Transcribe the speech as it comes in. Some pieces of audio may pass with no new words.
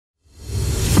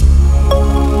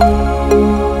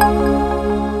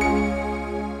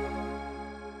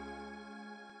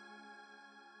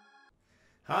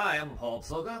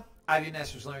Paul Sloga, IB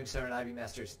Masters Learning Center at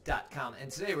IBMasters.com.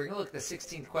 And today we're going to look at the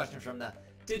 16th question from the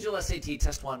Digital SAT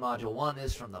Test 1 Module 1.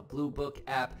 This is from the Bluebook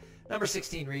app. Number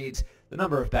 16 reads, the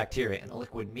number of bacteria in a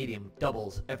liquid medium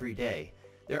doubles every day.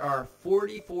 There are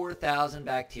 44,000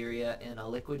 bacteria in a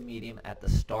liquid medium at the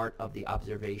start of the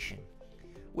observation.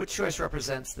 Which choice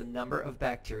represents the number of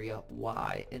bacteria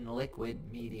Y in liquid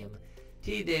medium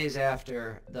T days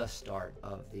after the start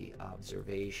of the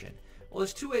observation? Well,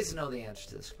 there's two ways to know the answer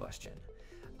to this question.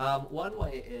 One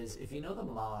way is if you know the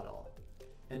model,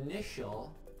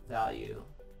 initial value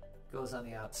goes on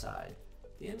the outside.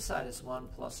 The inside is 1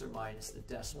 plus or minus the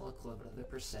decimal equivalent of the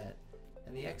percent,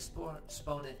 and the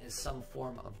exponent is some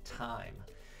form of time.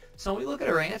 So when we look at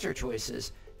our answer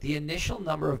choices, the initial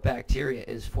number of bacteria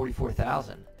is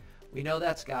 44,000. We know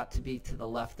that's got to be to the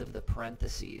left of the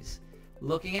parentheses.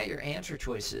 Looking at your answer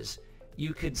choices,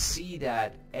 you could see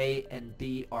that A and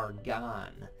B are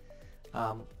gone.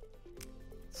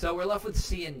 So we're left with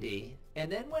C and D. And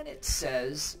then when it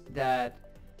says that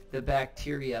the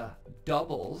bacteria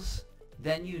doubles,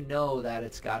 then you know that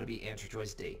it's got to be answer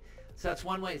choice D. So that's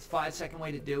one way. It's a 5-second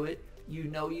way to do it. You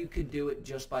know you could do it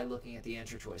just by looking at the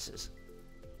answer choices.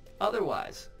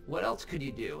 Otherwise, what else could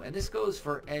you do? And this goes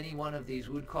for any one of these.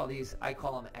 We would call these, I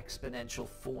call them exponential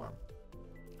form.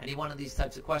 Any one of these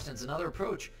types of questions. Another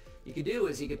approach you could do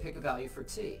is you could pick a value for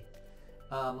t.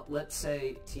 Let's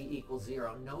say t equals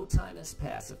 0. No time has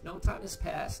passed. If no time has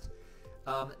passed,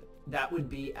 that would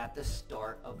be at the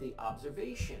start of the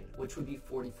observation, which would be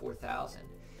 44,000.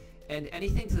 And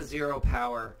anything to the 0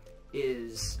 power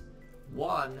is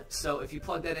 1. So if you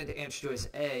plug that into answer choice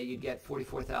A, you'd get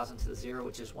 44,000 to the 0,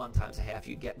 which is 1 times a half.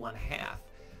 You'd get 1/2.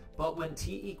 But when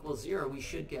t equals 0, we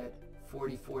should get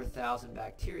 44,000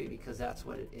 bacteria because that's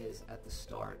what it is at the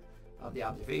start of the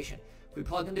observation. If we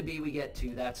plug into B, we get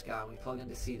 2. That's gone. We plug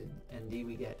into C and D,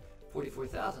 we get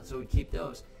 44,000. So we keep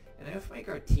those. And then if we make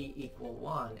our t equal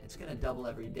 1, it's going to double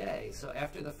every day. So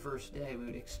after the first day, we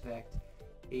would expect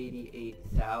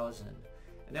 88,000.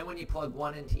 And then when you plug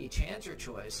 1 into each answer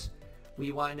choice,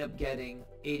 we wind up getting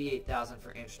 88,000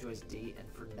 for answer choice D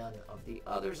and for none of the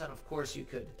others. And of course, you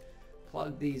could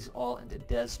plug these all into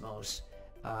Desmos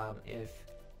if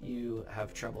you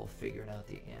have trouble figuring out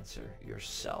the answer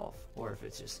yourself, or if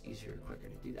it's just easier and quicker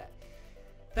to do that.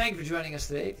 Thank you for joining us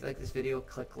today. If you like this video,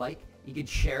 click like. You can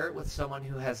share it with someone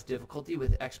who has difficulty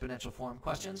with exponential form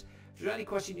questions. If there's any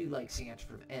question you'd like seeing answered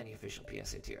from any official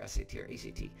PSAT or SAT or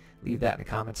ACT, leave that in the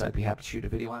comments. I'd be happy to shoot a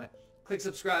video on it. Click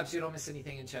subscribe so you don't miss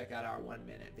anything, and check out our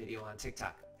 1-minute video on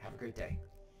TikTok. Have a great day.